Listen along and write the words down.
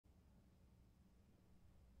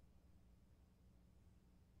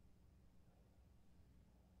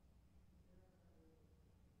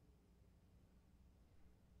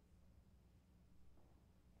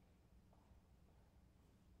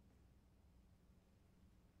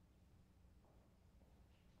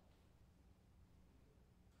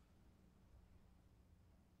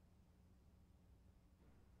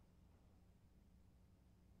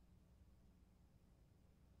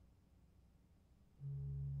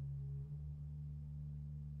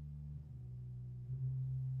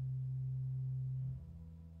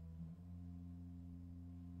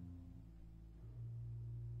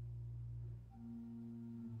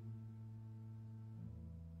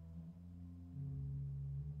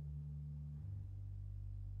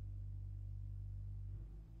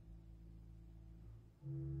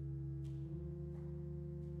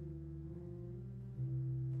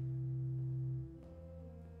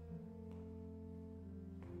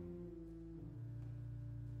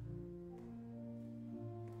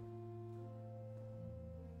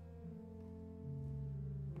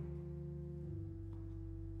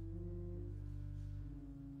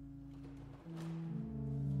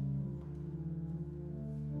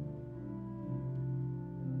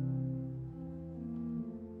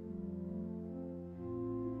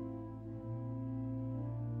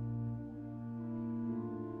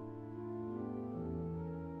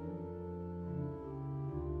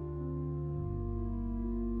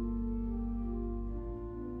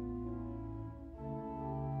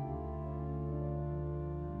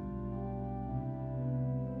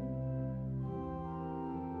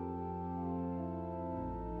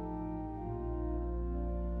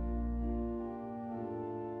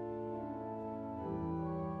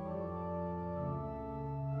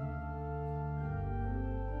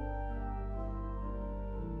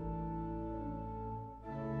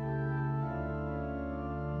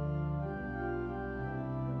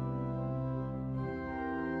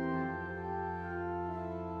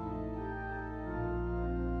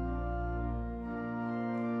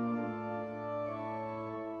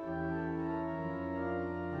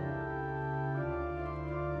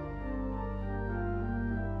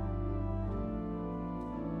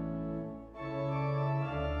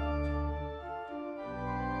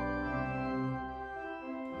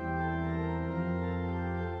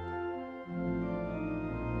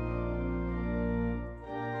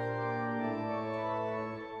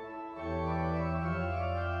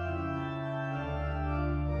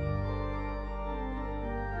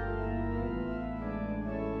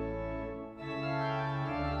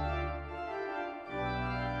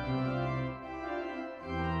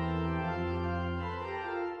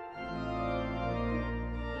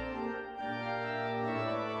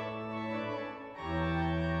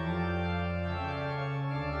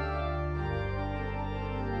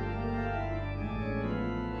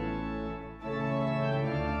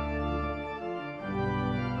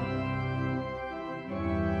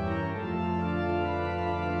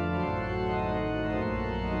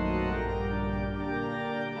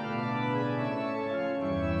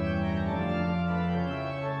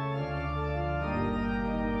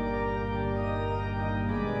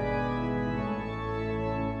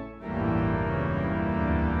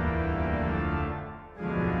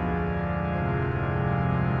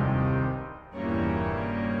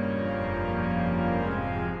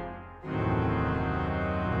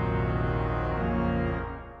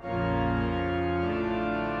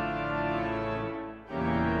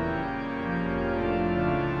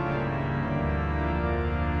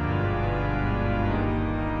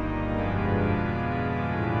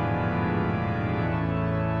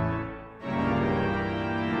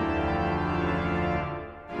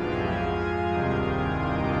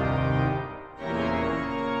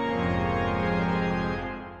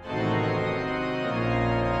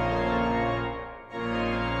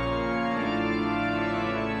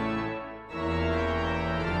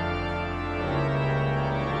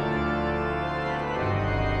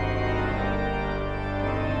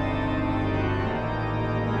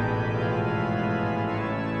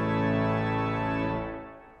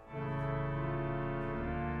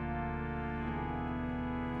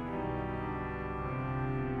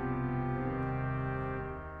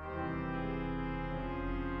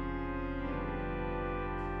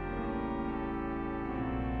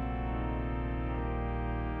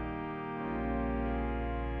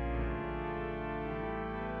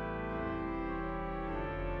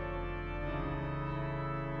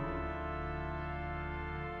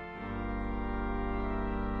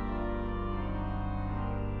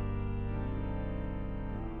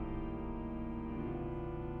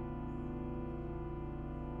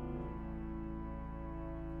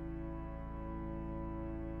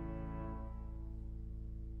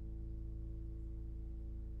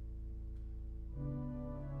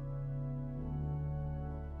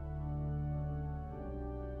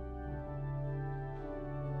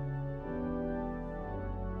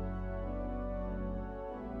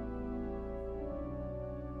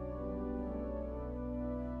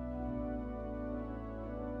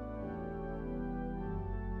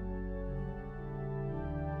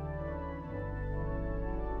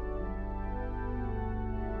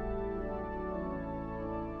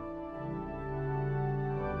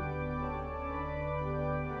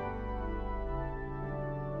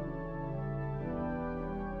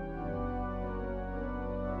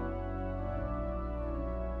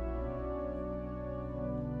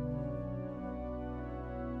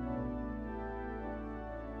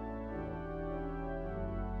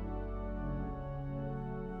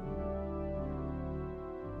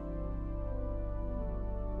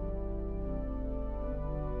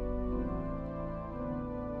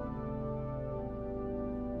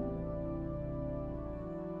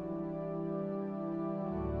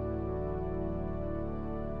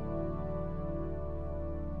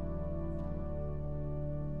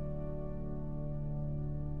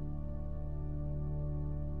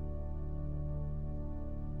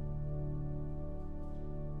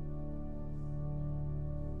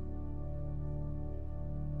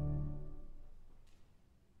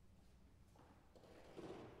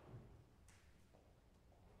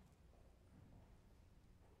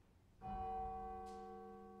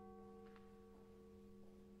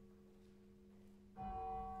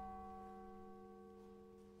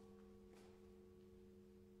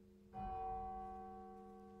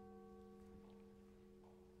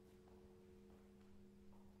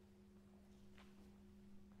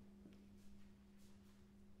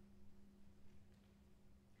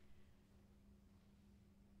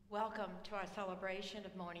Welcome to our celebration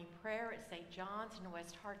of morning prayer at St. John's in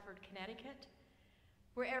West Hartford, Connecticut.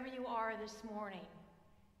 Wherever you are this morning,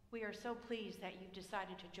 we are so pleased that you've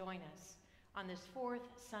decided to join us on this fourth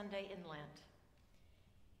Sunday in Lent.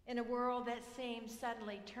 In a world that seems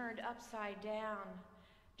suddenly turned upside down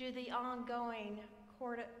due to the ongoing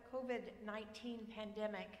COVID-19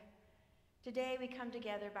 pandemic, today we come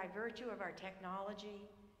together by virtue of our technology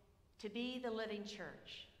to be the living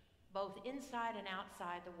church, both inside and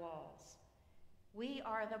outside the walls. We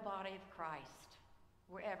are the body of Christ,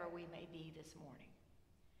 wherever we may be this morning.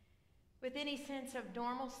 With any sense of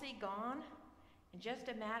normalcy gone, in just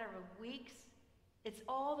a matter of weeks, it's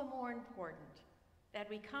all the more important that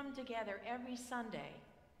we come together every Sunday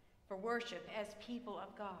for worship as people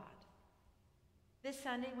of God. This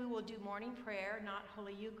Sunday we will do morning prayer, not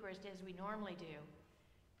Holy Eucharist as we normally do,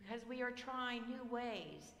 because we are trying new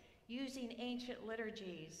ways, using ancient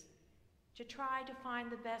liturgies, to try to find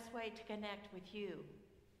the best way to connect with you.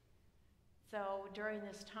 So during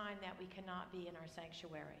this time that we cannot be in our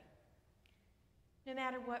sanctuary. No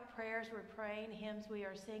matter what prayers we're praying, hymns we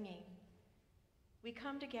are singing, we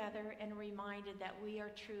come together and reminded that we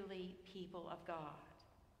are truly people of God.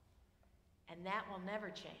 And that will never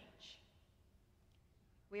change.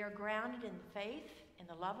 We are grounded in faith, in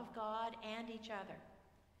the love of God and each other.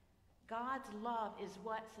 God's love is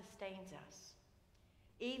what sustains us.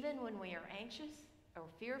 Even when we are anxious or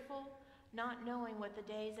fearful, not knowing what the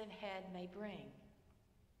days ahead may bring.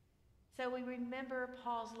 So we remember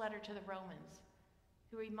Paul's letter to the Romans,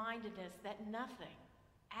 who reminded us that nothing,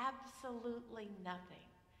 absolutely nothing,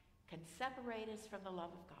 can separate us from the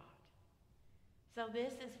love of God. So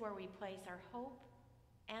this is where we place our hope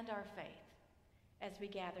and our faith as we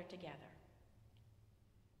gather together.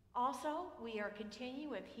 Also, we are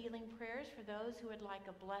continuing with healing prayers for those who would like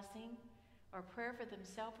a blessing or prayer for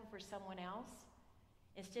themselves or for someone else.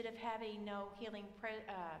 Instead of having no healing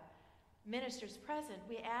ministers present,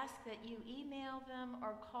 we ask that you email them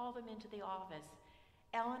or call them into the office.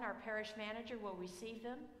 Ellen, our parish manager, will receive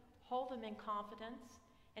them, hold them in confidence,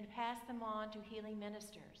 and pass them on to healing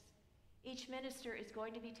ministers. Each minister is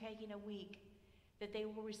going to be taking a week that they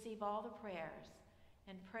will receive all the prayers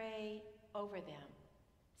and pray over them.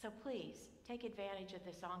 So please take advantage of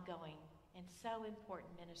this ongoing and so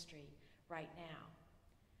important ministry right now.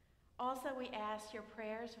 Also, we ask your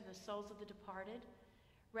prayers for the souls of the departed.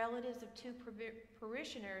 Relatives of two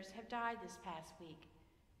parishioners have died this past week.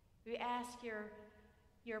 We ask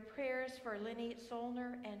your prayers for Lenny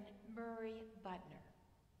Solner and Murray Butner.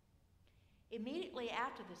 Immediately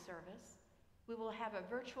after the service, we will have a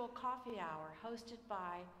virtual coffee hour hosted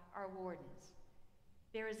by our wardens.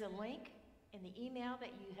 There is a link in the email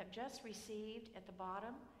that you have just received at the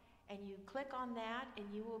bottom, and you click on that and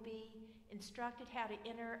you will be instructed how to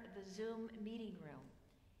enter the Zoom meeting room.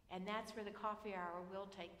 And that's where the coffee hour will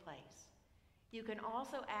take place. You can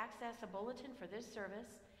also access a bulletin for this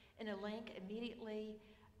service and a link immediately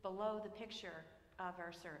below the picture of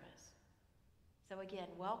our service. So again,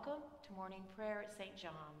 welcome to morning prayer at St.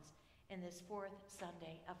 John's in this fourth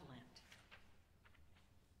Sunday of Lent.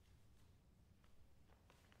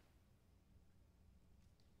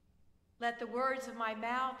 Let the words of my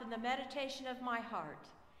mouth and the meditation of my heart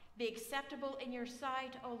be acceptable in your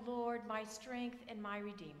sight, O Lord, my strength and my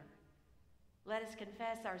Redeemer. Let us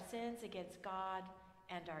confess our sins against God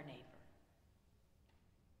and our neighbor.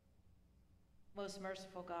 Most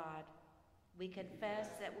merciful God, we confess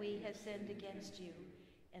that we have sinned against you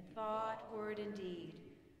in thought, word, and deed,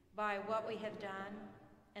 by what we have done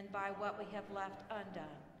and by what we have left undone.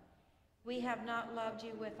 We have not loved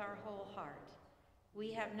you with our whole heart.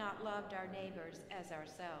 We have not loved our neighbors as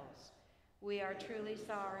ourselves. We are truly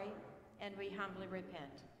sorry, and we humbly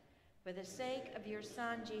repent. For the sake of your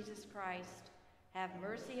Son, Jesus Christ, have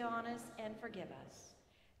mercy on us and forgive us,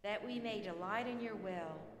 that we may delight in your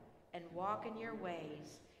will and walk in your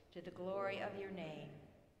ways to the glory of your name.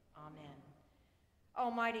 Amen.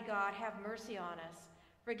 Almighty God, have mercy on us.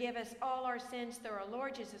 Forgive us all our sins through our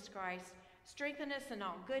Lord Jesus Christ. Strengthen us in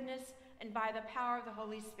all goodness, and by the power of the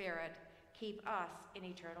Holy Spirit, keep us in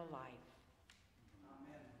eternal life.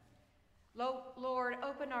 Amen. Lord,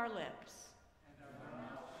 open our lips. And our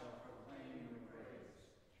mouth shall proclaim your praise.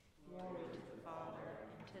 Glory to the Father,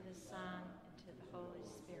 and to the Son, and to the Holy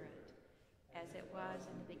Spirit, as it was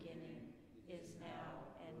in the beginning, is now,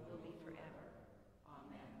 and will be forever.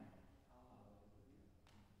 Amen.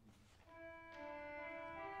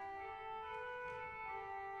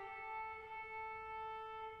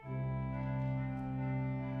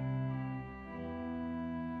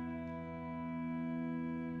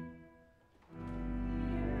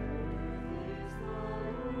 Here is the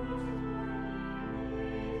Lord's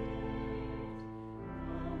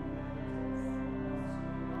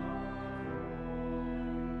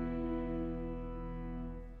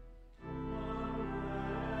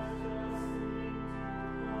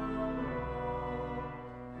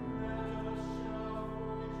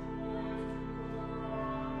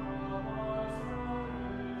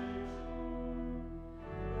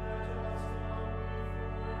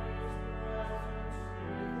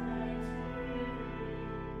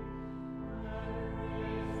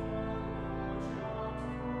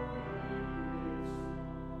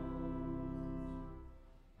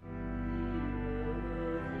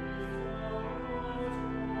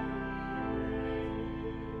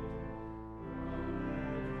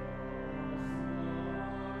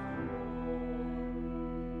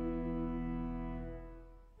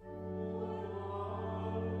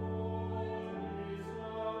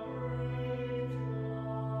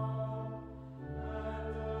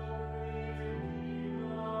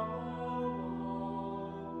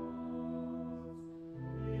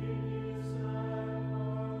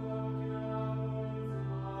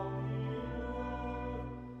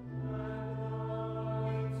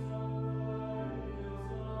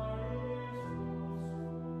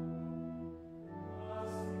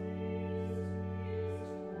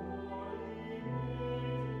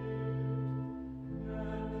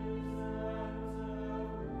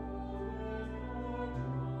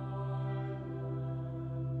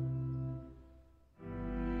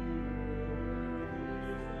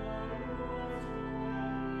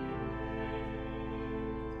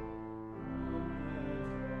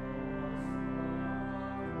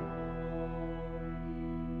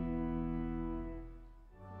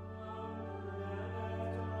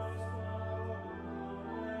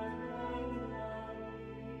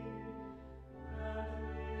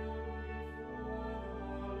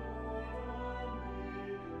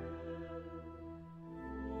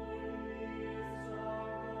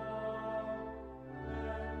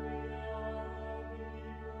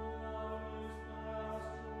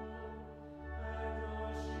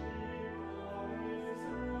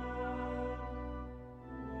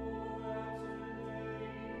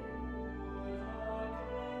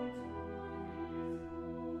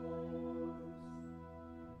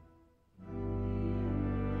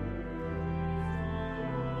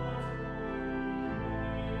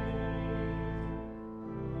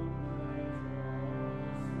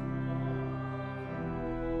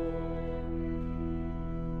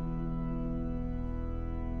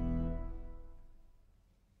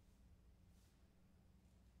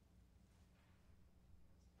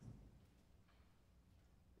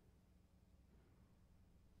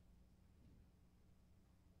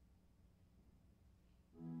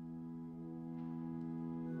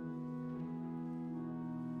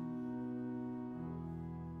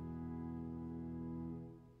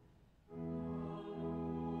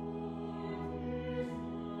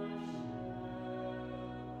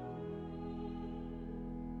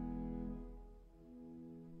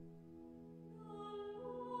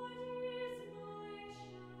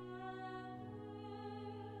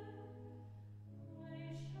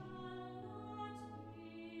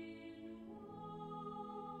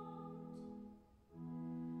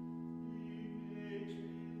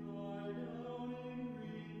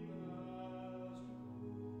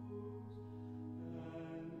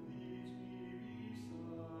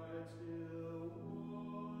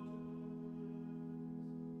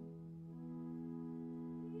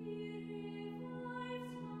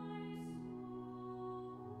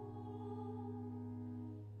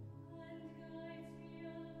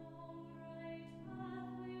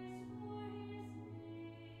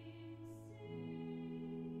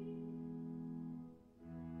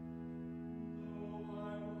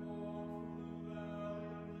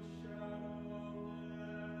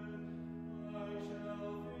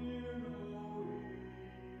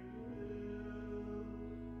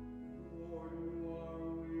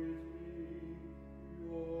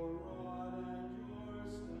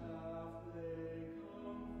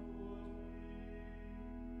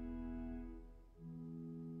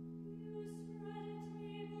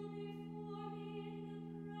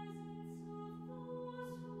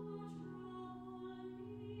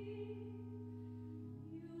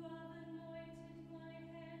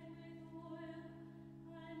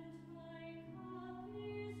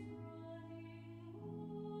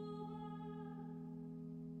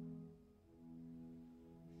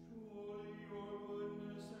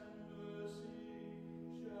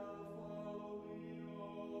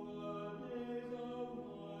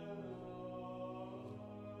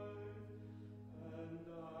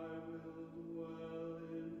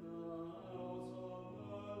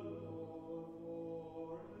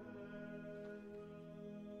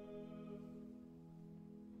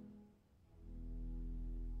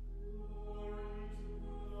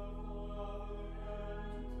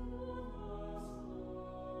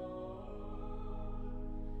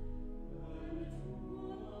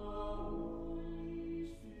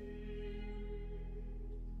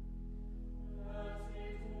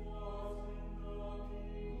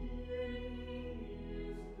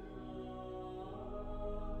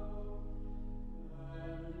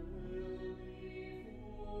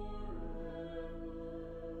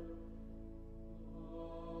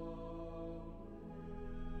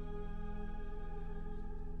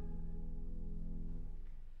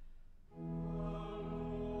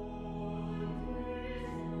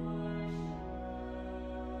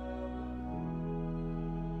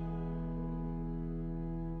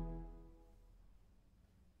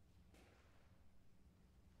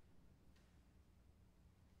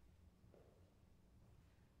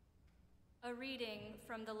A reading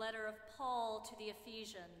from the letter of Paul to the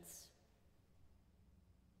Ephesians.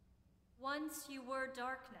 Once you were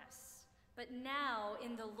darkness, but now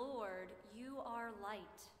in the Lord you are light.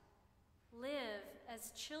 Live as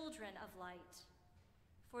children of light.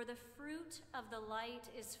 For the fruit of the light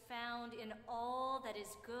is found in all that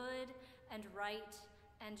is good and right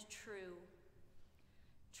and true.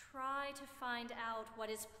 Try to find out what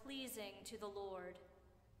is pleasing to the Lord.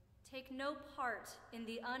 Take no part in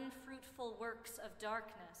the unfruitful works of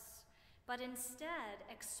darkness, but instead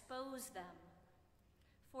expose them.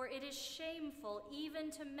 For it is shameful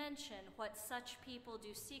even to mention what such people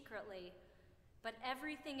do secretly, but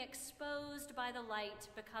everything exposed by the light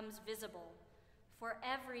becomes visible, for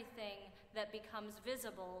everything that becomes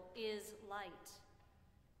visible is light.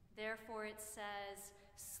 Therefore it says,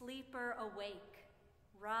 "Sleeper, awake,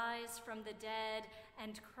 rise from the dead,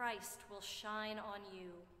 and Christ will shine on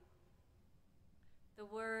you." The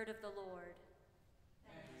word of the Lord.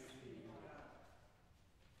 Thanks be to God.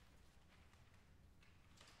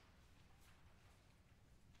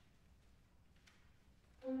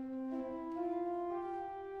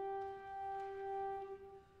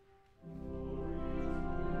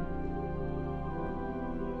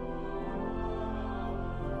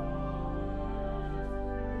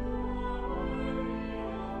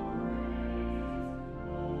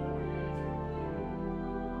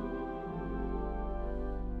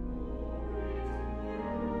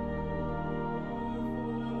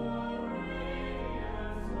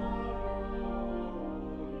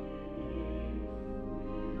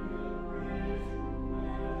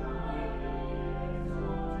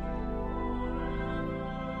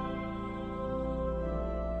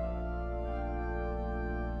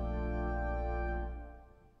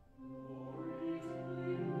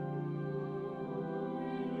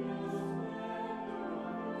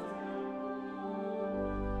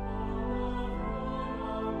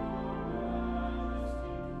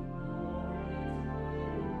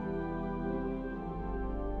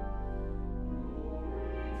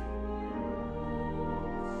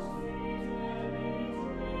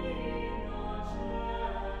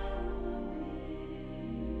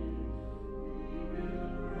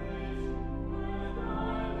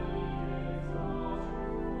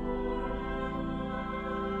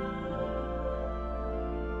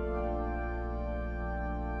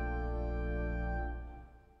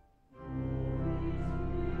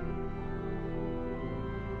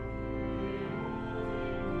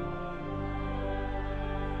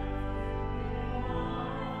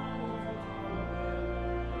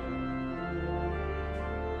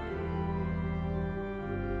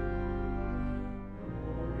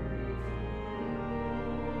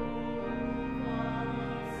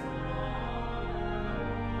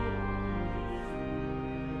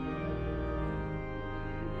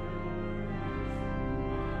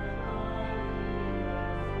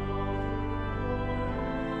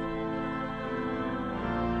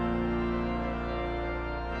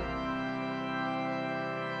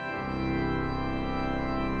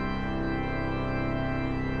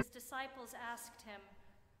 Disciples asked him,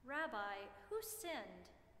 "Rabbi, who sinned,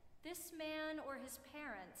 this man or his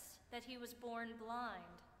parents, that he was born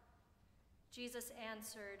blind?" Jesus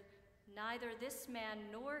answered, "Neither this man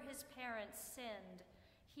nor his parents sinned.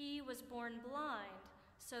 He was born blind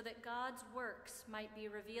so that God's works might be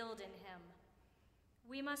revealed in him.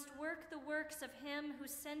 We must work the works of him who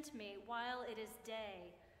sent me while it is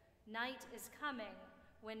day. Night is coming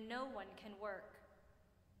when no one can work.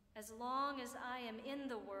 As long as I am in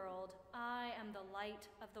the world, I am the light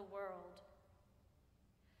of the world."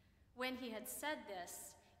 When he had said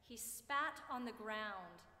this, he spat on the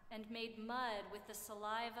ground and made mud with the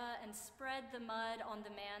saliva and spread the mud on the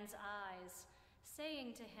man's eyes,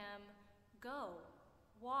 saying to him, "Go,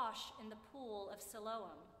 wash in the pool of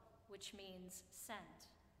Siloam," which means sent.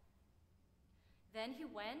 Then he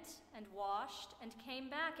went and washed and came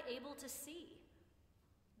back able to see.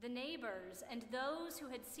 The neighbors and those who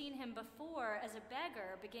had seen him before as a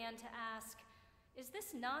beggar began to ask, "Is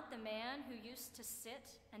this not the man who used to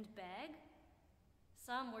sit and beg?"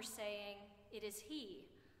 Some were saying, "It is he."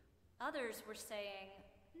 Others were saying,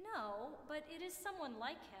 "No, but it is someone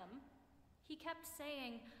like him." He kept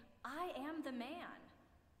saying, "I am the man."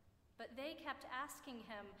 But they kept asking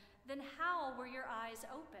him, "Then how were your eyes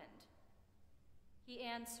opened?" He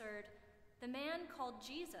answered, "The man called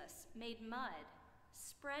Jesus made mud,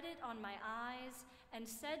 spread it on my eyes, and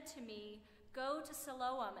said to me, 'Go to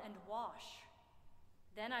Siloam and wash.'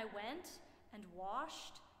 Then I went and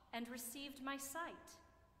washed and received my sight."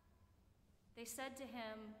 They said to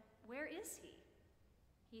him, "Where is he?"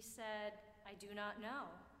 He said, "I do not know."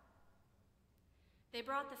 They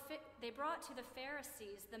brought to the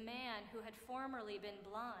Pharisees the man who had formerly been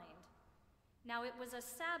blind. Now it was a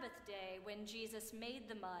Sabbath day when Jesus made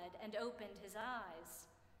the mud and opened his eyes.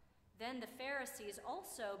 Then the Pharisees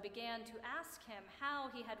also began to ask him how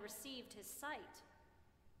he had received his sight.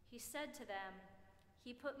 He said to them,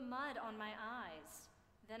 "He put mud on my eyes.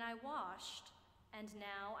 Then I washed, and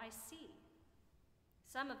now I see."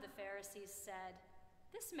 Some of the Pharisees said,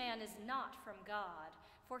 "This man is not from God,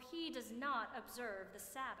 for he does not observe the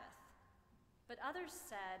Sabbath." But others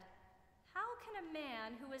said, "How can a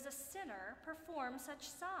man who is a sinner perform such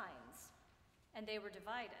signs?" And they were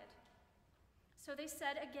divided. So they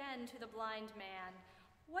said again to the blind man,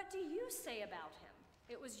 "What do you say about him?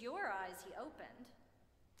 It was your eyes he opened."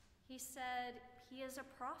 He said, "He is a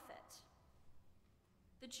prophet."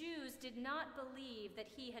 The Jews did not believe that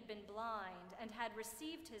he had been blind and had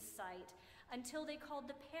received his sight until they called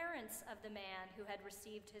the parents of the man who had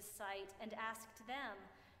received his sight and asked them,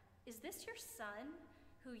 "Is this your son,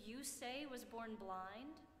 who you say was born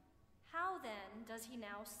blind? How then does he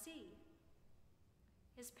now see?"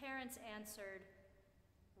 His parents answered,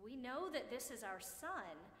 "We know that this is our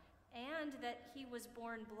son, and that he was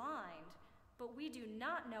born blind, but we do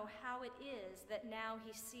not know how it is that now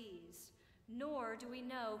he sees, nor do we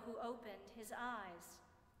know who opened his eyes.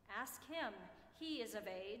 Ask him, he is of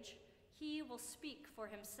age. He will speak for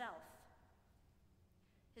himself."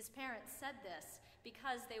 His parents said this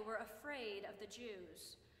because they were afraid of the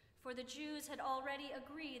Jews, for the Jews had already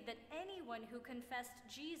agreed that anyone who confessed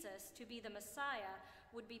Jesus to be the Messiah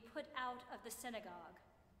would be put out of the synagogue.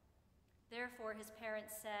 Therefore his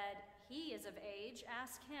parents said, "He is of age,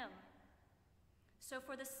 ask him." So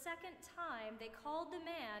for the second time they called the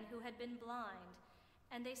man who had been blind,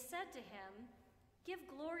 and they said to him, "Give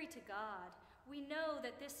glory to God. We know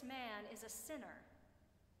that this man is a sinner."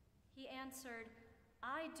 He answered,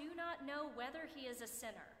 "I do not know whether he is a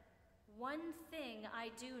sinner. One thing I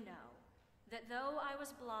do know, that though I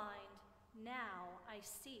was blind, now I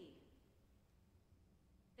see."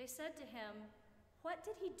 They said to him, "What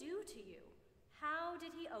did he do to you? How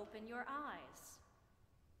did he open your eyes?"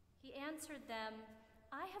 He answered them,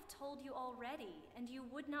 "I have told you already, and you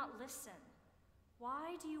would not listen.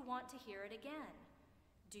 Why do you want to hear it again?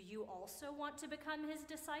 Do you also want to become his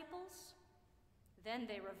disciples?" Then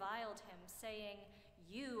they reviled him, saying,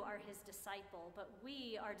 "You are his disciple, but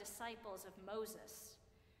we are disciples of Moses.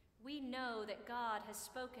 We know that God has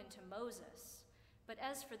spoken to Moses, but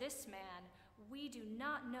as for this man, we do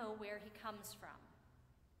not know where he comes from."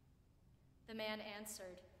 The man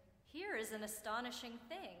answered, "Here is an astonishing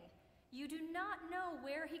thing. You do not know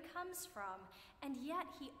where he comes from, and yet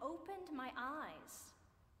he opened my eyes.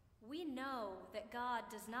 We know that God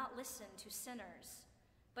does not listen to sinners,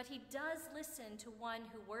 but he does listen to one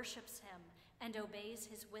who worships him and obeys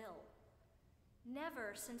his will.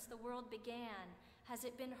 Never since the world began has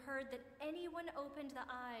it been heard that anyone opened the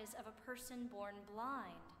eyes of a person born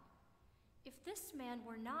blind. If this man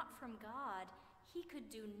were not from God, he could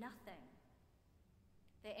do nothing."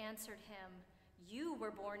 They answered him, "You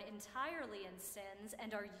were born entirely in sins,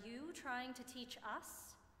 and are you trying to teach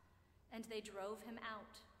us?" And they drove him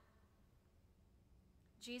out.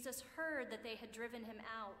 Jesus heard that they had driven him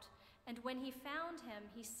out, and when he found him,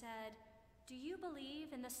 he said, "Do you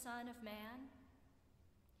believe in the Son of Man?"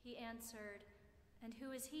 He answered, "And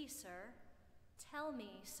who is he, sir? Tell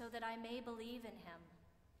me so that I may believe in him."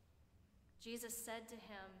 Jesus said to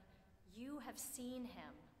him, "You have seen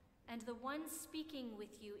him, and the one speaking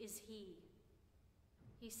with you is he."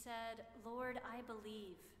 He said, "Lord, I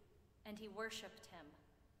believe," and he worshipped him.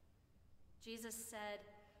 Jesus said,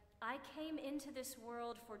 "I came into this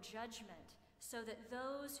world for judgment, so that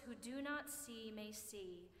those who do not see may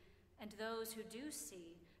see, and those who do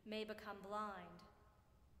see may become blind."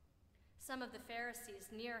 Some of the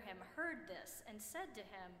Pharisees near him heard this and said to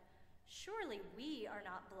him, "Surely we are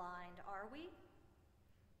not blind, are we?"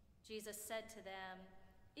 Jesus said to them,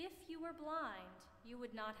 "If you were blind, you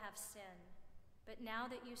would not have sin. But now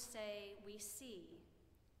that you say, 'We see,'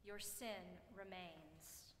 your sin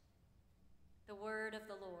remains." The word of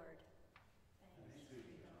the Lord. Thanks be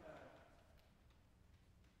to God.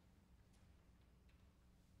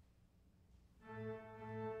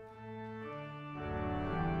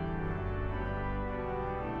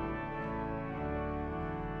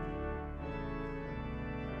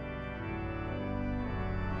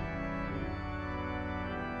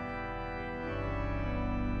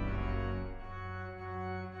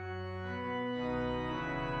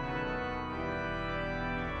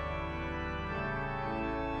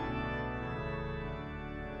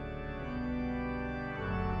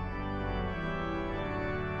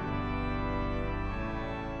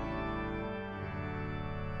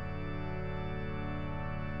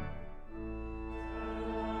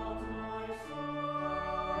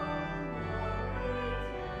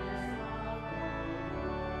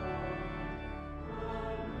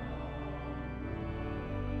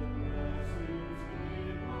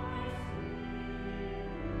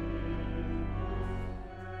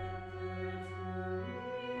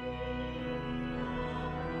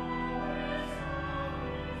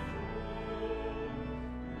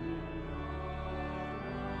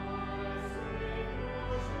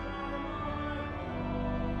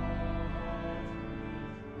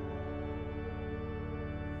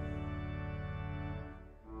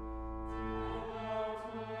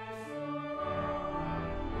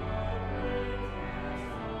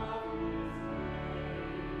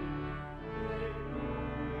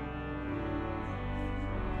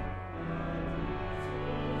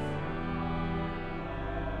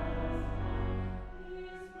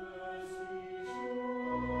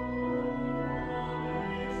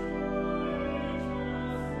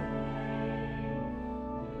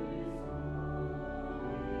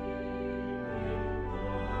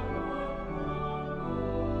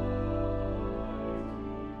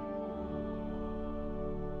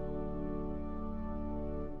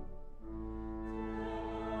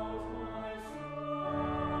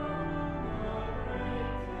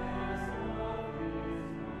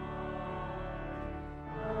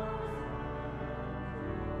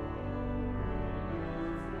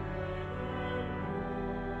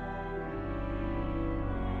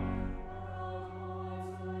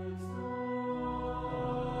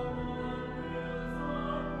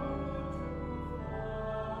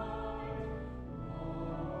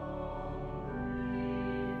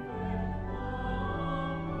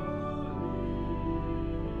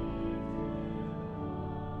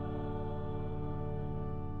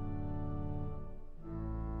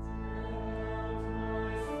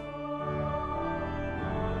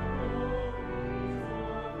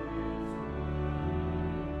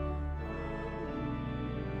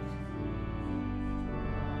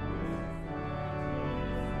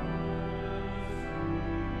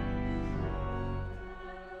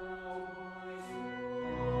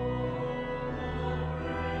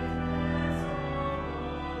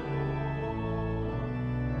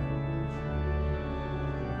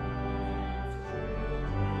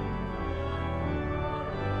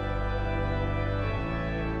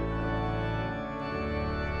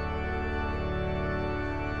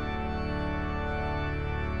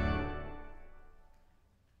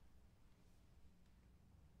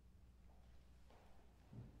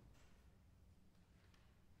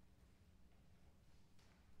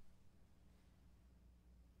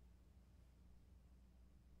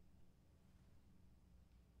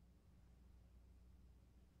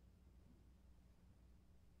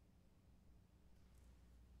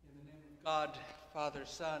 God, Father,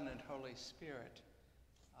 Son, and Holy Spirit.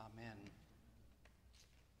 Amen.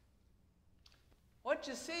 What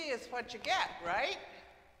you see is what you get, right?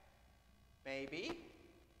 Maybe,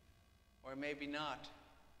 or maybe not.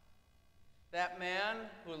 That man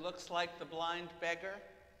who looks like the blind beggar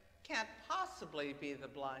can't possibly be the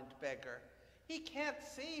blind beggar. He can't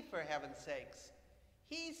see, for heaven's sakes.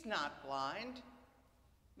 He's not blind.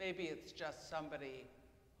 Maybe it's just somebody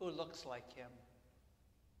who looks like him.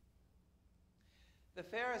 The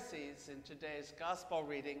Pharisees in today's gospel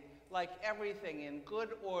reading like everything in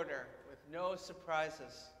good order with no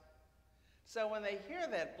surprises. So when they hear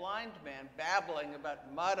that blind man babbling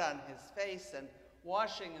about mud on his face and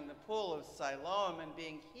washing in the pool of Siloam and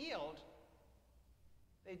being healed,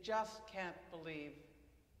 they just can't believe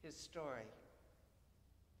his story.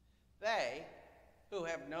 They, who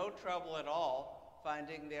have no trouble at all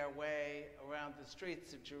finding their way around the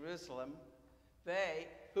streets of Jerusalem, they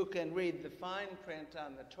who can read the fine print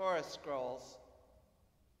on the Torah scrolls,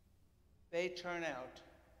 they turn out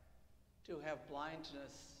to have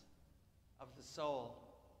blindness of the soul.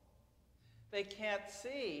 They can't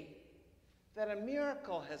see that a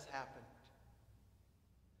miracle has happened.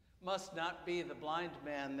 Must not be the blind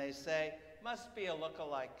man, they say, must be a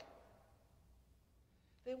look-alike.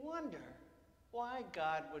 They wonder why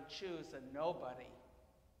God would choose a nobody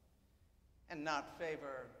and not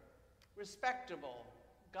favor respectable,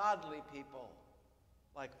 godly people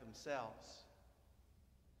like themselves.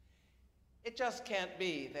 It just can't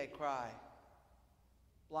be, they cry,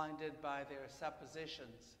 blinded by their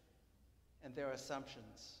suppositions and their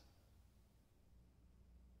assumptions.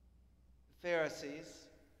 The Pharisees,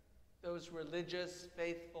 those religious,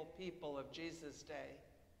 faithful people of Jesus' day,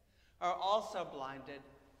 are also blinded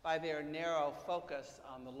by their narrow focus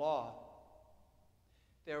on the law.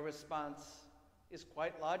 Their response is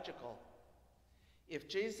quite logical. If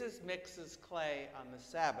Jesus mixes clay on the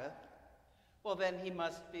Sabbath, well, then he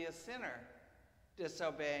must be a sinner,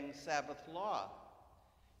 disobeying Sabbath law.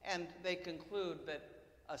 And they conclude that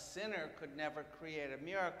a sinner could never create a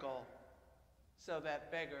miracle, so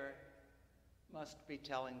that beggar must be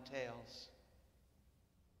telling tales.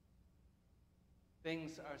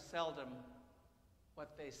 Things are seldom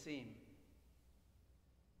what they seem.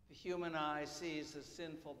 The human eye sees a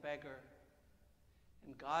sinful beggar,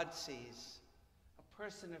 and God sees a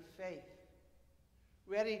person of faith,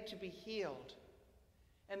 ready to be healed,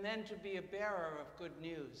 and then to be a bearer of good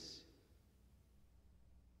news.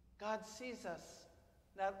 God sees us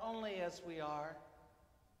not only as we are,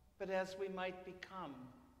 but as we might become.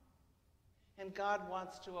 And God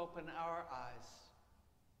wants to open our eyes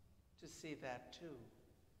to see that too.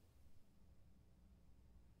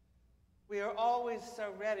 We are always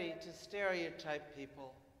so ready to stereotype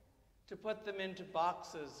people, to put them into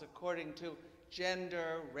boxes according to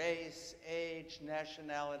gender, race, age,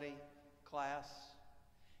 nationality, class.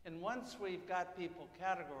 And once we've got people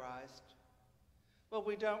categorized, well,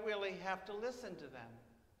 we don't really have to listen to them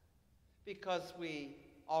because we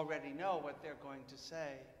already know what they're going to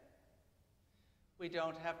say. We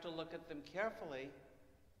don't have to look at them carefully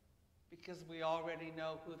because we already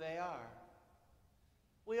know who they are.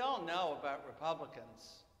 We all know about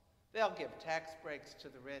Republicans. They'll give tax breaks to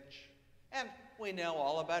the rich. And we know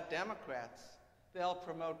all about Democrats. They'll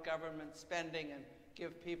promote government spending and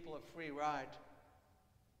give people a free ride.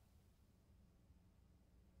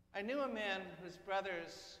 I knew a man whose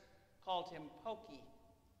brothers called him Pokey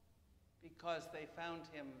because they found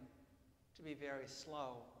him to be very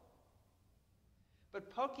slow.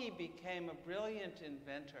 But Pokey became a brilliant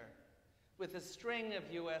inventor with a string of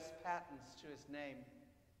U.S. patents to his name.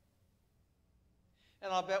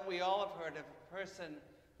 And I'll bet we all have heard of a person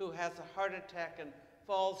who has a heart attack and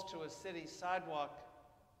falls to a city sidewalk,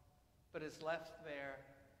 but is left there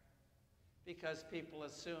because people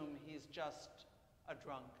assume he's just a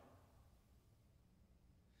drunk.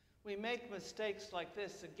 We make mistakes like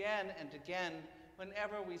this again and again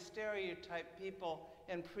whenever we stereotype people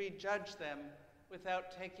and prejudge them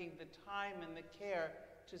without taking the time and the care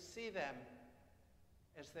to see them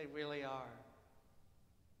as they really are.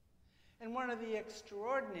 And one of the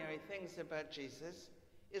extraordinary things about Jesus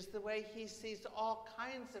is the way he sees all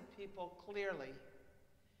kinds of people clearly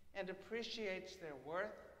and appreciates their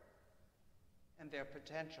worth and their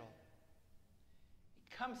potential.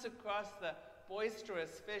 He comes across the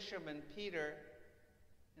boisterous fisherman Peter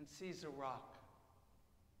and sees a rock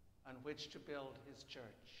on which to build his church.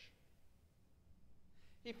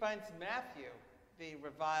 He finds Matthew, the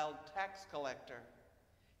reviled tax collector,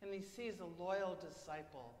 and he sees a loyal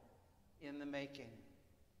disciple in the making.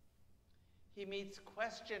 He meets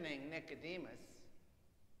questioning Nicodemus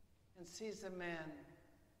and sees a man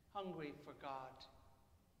hungry for God.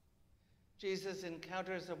 Jesus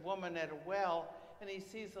encounters a woman at a well, and he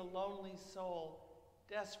sees a lonely soul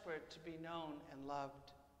desperate to be known and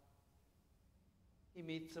loved. He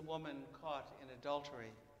meets a woman caught in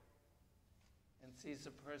adultery and sees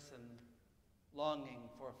a person longing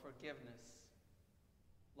for forgiveness,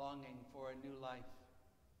 longing for a new life.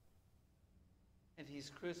 And he's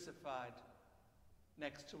crucified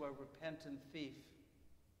next to a repentant thief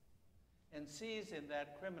and sees in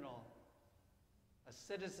that criminal a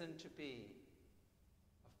citizen to be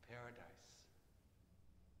of paradise.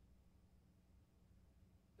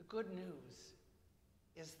 The good news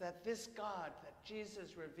is that this God that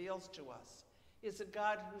Jesus reveals to us is a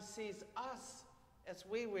God who sees us as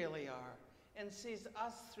we really are and sees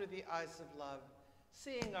us through the eyes of love,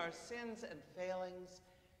 seeing our sins and failings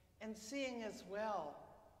and seeing as well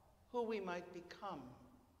who we might become.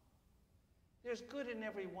 There's good in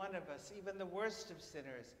every one of us, even the worst of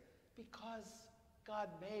sinners, because God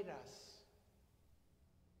made us.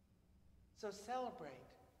 So celebrate.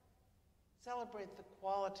 Celebrate the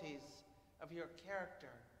qualities of your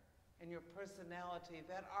character and your personality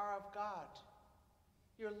that are of God.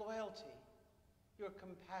 Your loyalty, your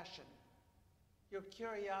compassion, your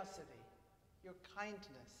curiosity, your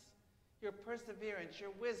kindness, your perseverance,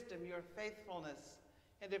 your wisdom, your faithfulness.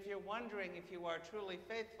 And if you're wondering if you are truly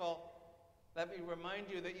faithful, let me remind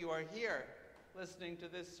you that you are here listening to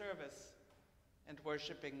this service and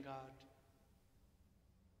worshiping God.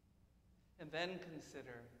 And then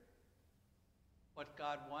consider what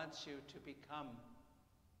God wants you to become.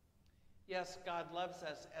 Yes, God loves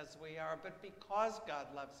us as we are, but because God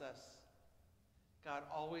loves us, God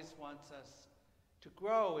always wants us to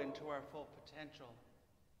grow into our full potential.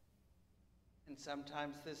 And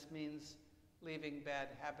sometimes this means leaving bad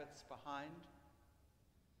habits behind.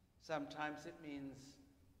 Sometimes it means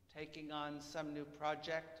taking on some new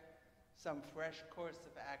project, some fresh course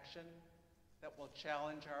of action that will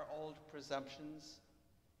challenge our old presumptions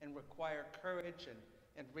and require courage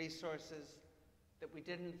and resources that we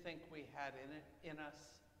didn't think we had in us,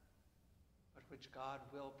 but which God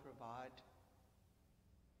will provide.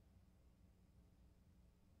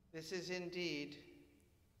 This is indeed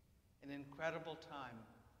an incredible time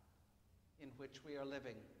in which we are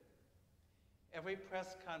living. Every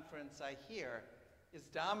press conference I hear is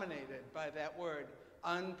dominated by that word,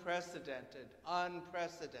 unprecedented,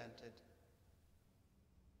 unprecedented.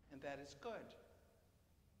 And that is good,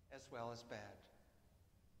 as well as bad.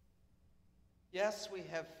 Yes, we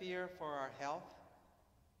have fear for our health,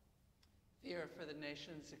 fear for the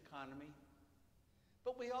nation's economy,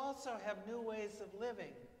 but we also have new ways of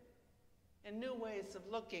living and new ways of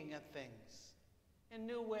looking at things and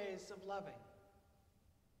new ways of loving.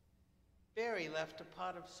 Barry left a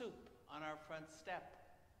pot of soup on our front step,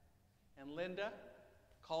 and Linda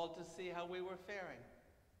called to see how we were faring.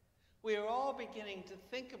 We are all beginning to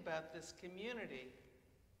think about this community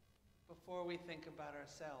before we think about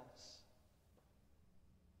ourselves.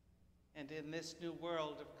 And in this new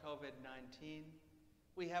world of COVID-19,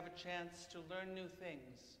 we have a chance to learn new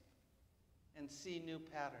things and see new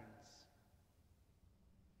patterns.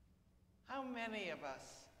 How many of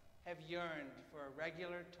us have yearned for a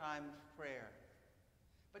regular time of prayer,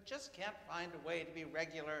 but just can't find a way to be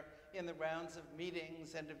regular in the rounds of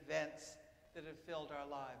meetings and events that have filled our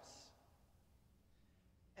lives?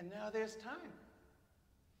 And now there's time.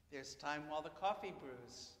 There's time while the coffee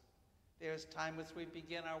brews. There's time as we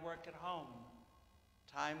begin our work at home.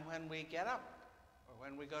 Time when we get up or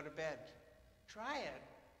when we go to bed. Try it.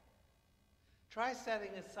 Try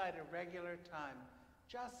setting aside a regular time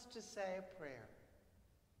just to say a prayer.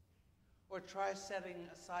 Or try setting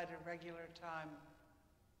aside a regular time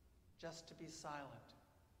just to be silent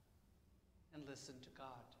and listen to God.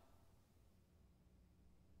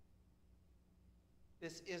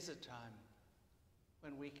 This is a time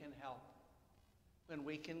when we can help, when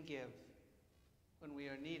we can give, when we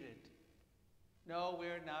are needed. No,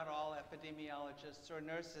 we're not all epidemiologists or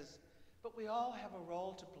nurses, but we all have a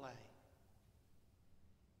role to play.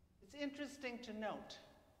 It's interesting to note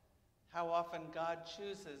how often God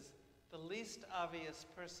chooses the least obvious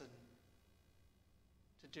person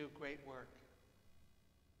to do great work.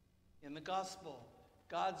 In the gospel,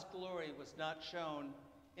 God's glory was not shown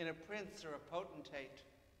in a prince or a potentate,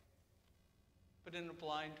 but in a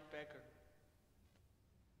blind beggar.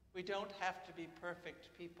 We don't have to be perfect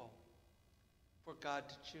people for God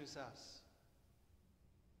to choose us.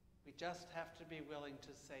 We just have to be willing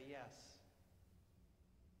to say yes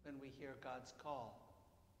when we hear God's call.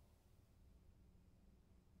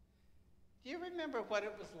 Do you remember what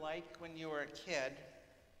it was like when you were a kid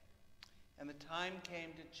and the time came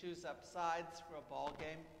to choose up sides for a ball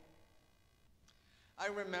game? I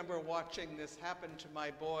remember watching this happen to my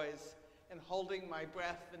boys and holding my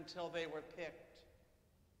breath until they were picked.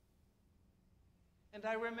 And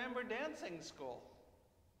I remember dancing school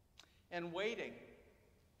and waiting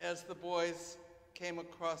as the boys came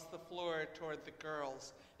across the floor toward the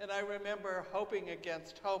girls. And I remember hoping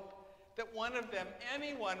against hope that one of them,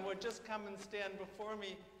 anyone, would just come and stand before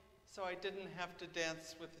me so I didn't have to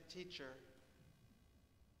dance with the teacher.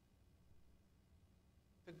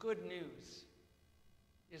 The good news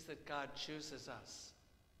is that God chooses us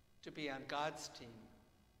to be on God's team,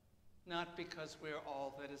 not because we're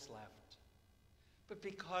all that is left, but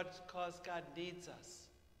because God needs us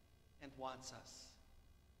and wants us.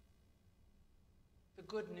 The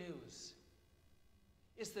good news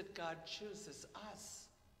is that God chooses us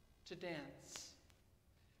to dance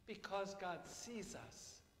because God sees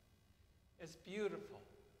us as beautiful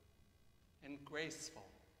and graceful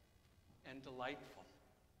and delightful.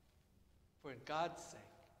 For God's sake,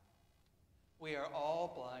 we are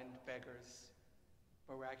all blind beggars,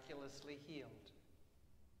 miraculously healed,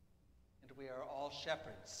 and we are all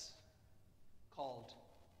shepherds called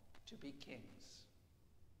to be kings.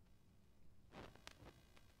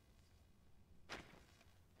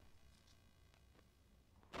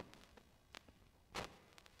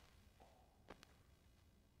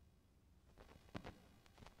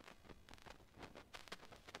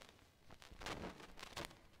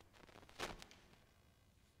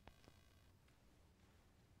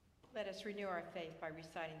 Let us renew our faith by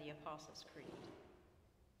reciting the Apostles' Creed.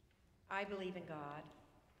 I believe in God,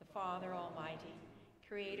 the Father Almighty,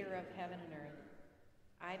 creator of heaven and earth.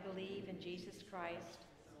 I believe in Jesus Christ,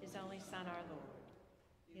 his only Son, our Lord,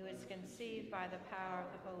 who was conceived by the power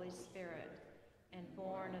of the Holy Spirit and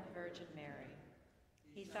born of the Virgin Mary.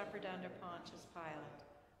 He suffered under Pontius Pilate,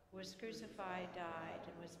 was crucified, died,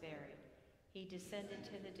 and was buried. He descended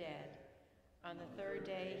to the dead. On the third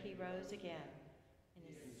day he rose again,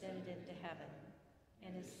 and ascended into heaven,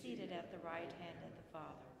 and is seated at the right hand of the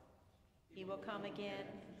Father. He will come again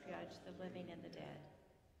and judge the living and the dead.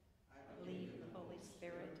 I believe in the Holy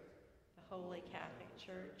Spirit, the Holy Catholic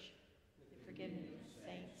Church, the forgiveness of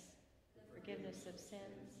saints, the forgiveness of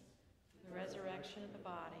sins, the resurrection of the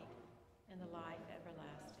body, and the life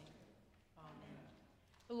everlasting. Amen.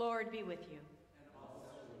 The Lord be with you. And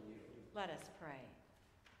also with you. Let us pray.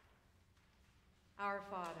 Our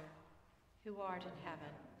Father, who art in heaven,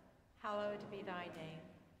 hallowed be thy name.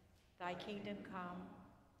 Thy kingdom come,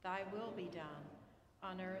 thy will be done,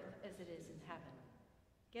 on earth as it is in heaven.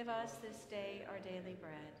 Give us this day our daily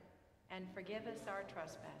bread, and forgive us our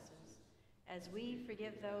trespasses, as we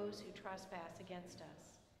forgive those who trespass against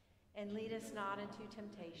us. And lead us not into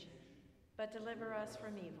temptation, but deliver us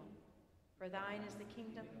from evil. For thine is the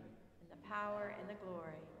kingdom, and the power, and the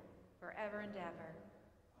glory, forever and ever.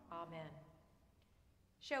 Amen.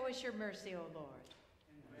 Show us your mercy, O Lord.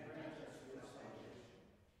 And grant us your salvation.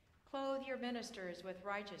 Clothe your ministers with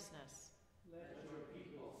righteousness. Let your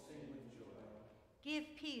people sing with joy. Give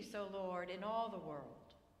peace, O Lord, in all the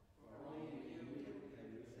world. For only in you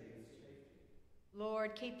can we save safety.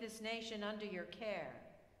 Lord, keep this nation under your care.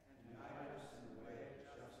 And guide us in the way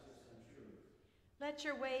of justice and truth. Let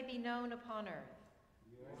your way be known upon earth.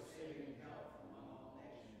 Your saving help among all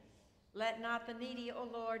nations. Let not the needy, O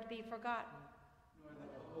Lord, be forgotten. Nor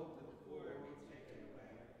let the hope of the poor be taken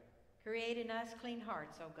away. Create in us clean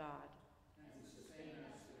hearts, O God. And sustain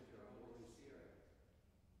us with your Holy Spirit.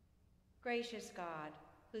 Gracious God,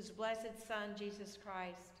 whose blessed Son, Jesus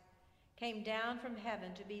Christ, came down from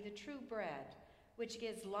heaven to be the true bread which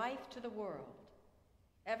gives life to the world,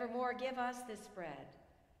 evermore give us this bread,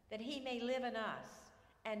 that he may live in us,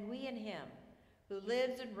 and we in him, who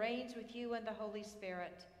lives and reigns with you and the Holy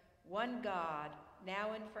Spirit, one God,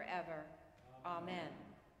 now and forever. Amen.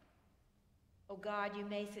 O God, you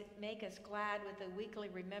make us glad with the weekly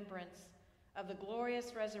remembrance of the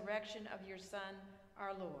glorious resurrection of your Son,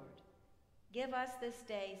 our Lord. Give us this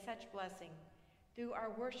day such blessing through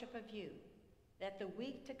our worship of you, that the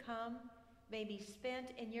week to come may be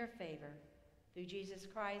spent in your favor, through Jesus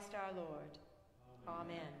Christ our Lord.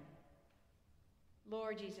 Amen.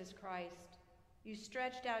 Lord Jesus Christ, you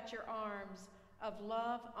stretched out your arms of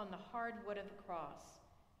love on the hard wood of the cross,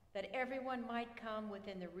 that everyone might come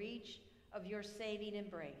within the reach of your saving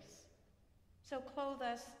embrace. So clothe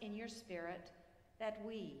us in your Spirit, that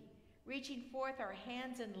we, reaching forth our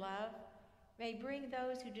hands in love, may bring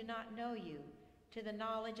those who do not know you to the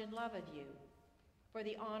knowledge and love of you, for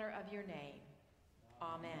the honor of your name.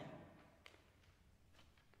 Amen.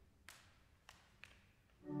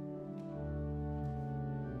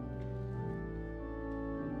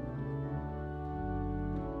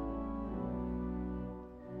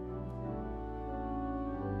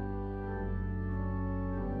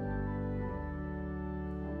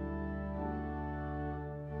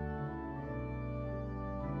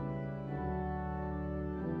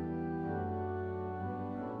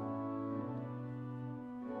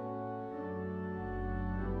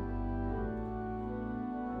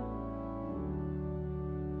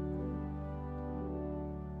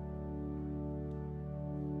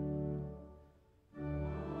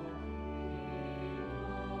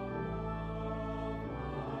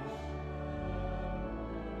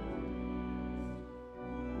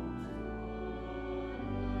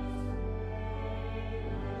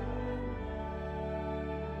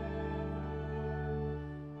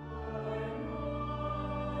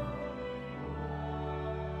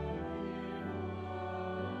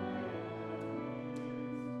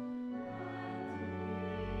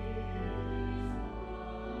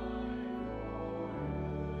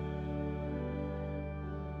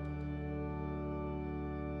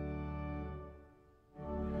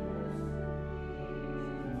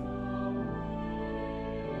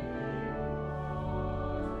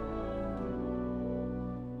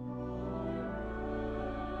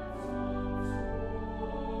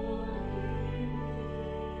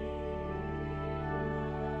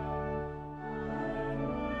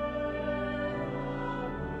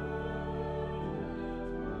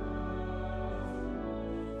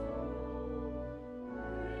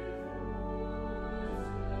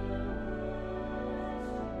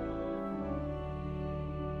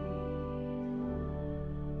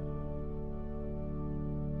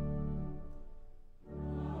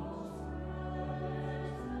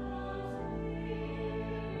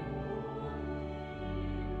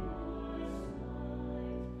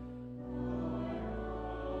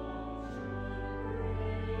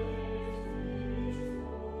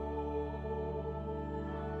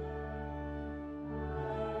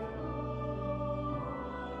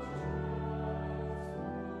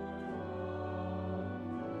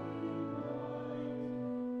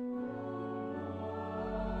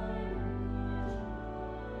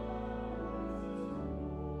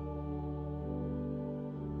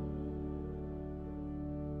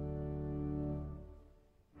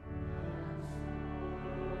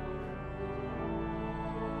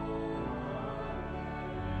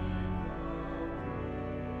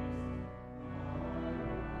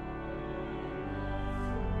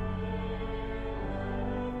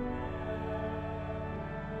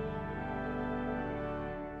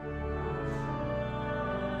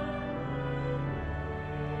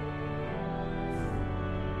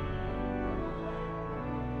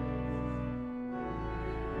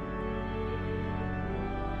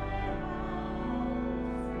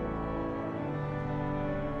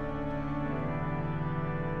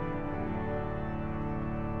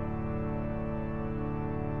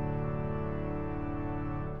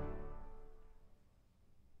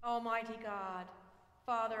 Almighty God,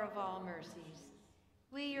 Father of all mercies,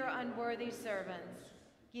 we, your unworthy servants,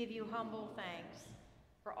 give you humble thanks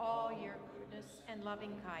for all your goodness and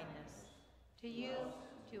loving kindness. To you,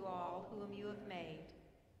 to all whom you have made,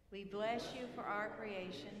 we bless you for our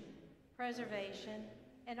creation, preservation,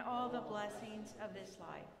 and all the blessings of this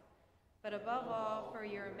life, but above all for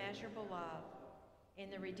your immeasurable love in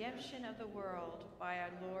the redemption of the world by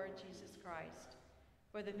our Lord Jesus Christ,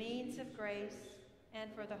 for the means of grace and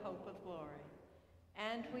for the hope of glory.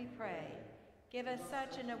 And we pray, give us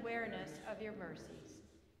such an awareness of your mercies,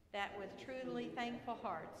 that with truly thankful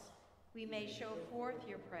hearts we may show forth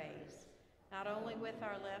your praise, not only with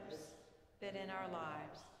our lips, but in our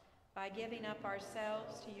lives, by giving up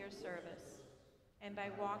ourselves to your service, and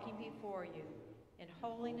by walking before you in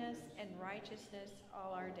holiness and righteousness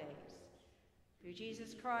all our days. Through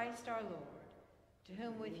Jesus Christ our Lord, to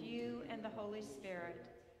whom with you and the Holy Spirit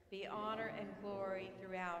be honor and glory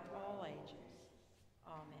throughout all ages.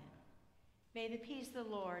 Amen. May the peace of the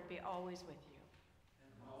Lord be always with you.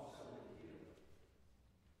 And also with you.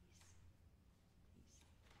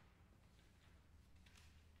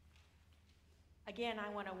 Again,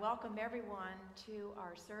 I want to welcome everyone to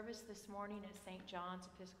our service this morning at St. John's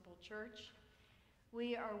Episcopal Church.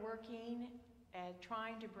 We are working at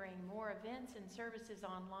trying to bring more events and services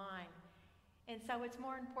online. And so it's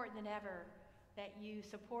more important than ever that you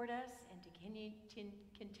support us and to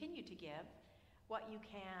continue to give what you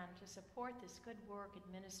can to support this good work and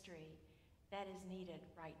ministry that is needed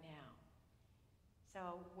right now.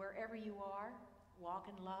 So wherever you are, walk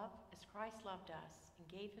in love as Christ loved us and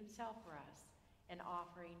gave himself for us, an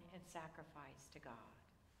offering and sacrifice to God.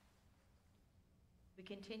 We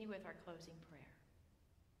continue with our closing prayer.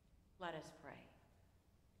 Let us pray.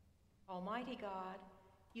 Almighty God,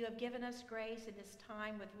 you have given us grace in this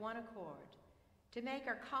time with one accord to make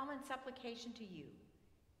our common supplication to you,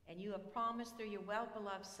 and you have promised through your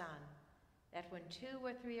well-beloved Son that when 2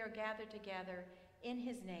 or 3 are gathered together in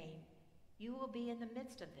his name, you will be in the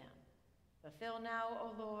midst of them. Fulfill now,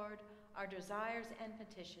 O Lord, our desires and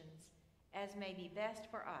petitions as may be best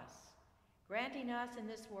for us, granting us in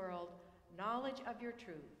this world knowledge of your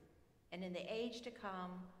truth, and in the age to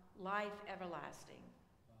come, life everlasting.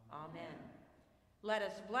 Amen. Let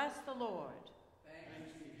us bless the Lord.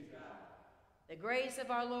 Thanks be to God. The grace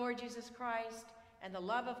of our Lord Jesus Christ and the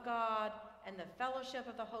love of God and the fellowship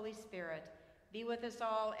of the Holy Spirit be with us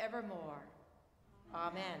all evermore.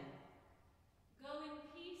 Amen. Go in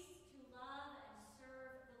peace to love and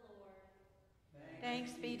serve the Lord.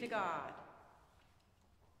 Thanks be to God.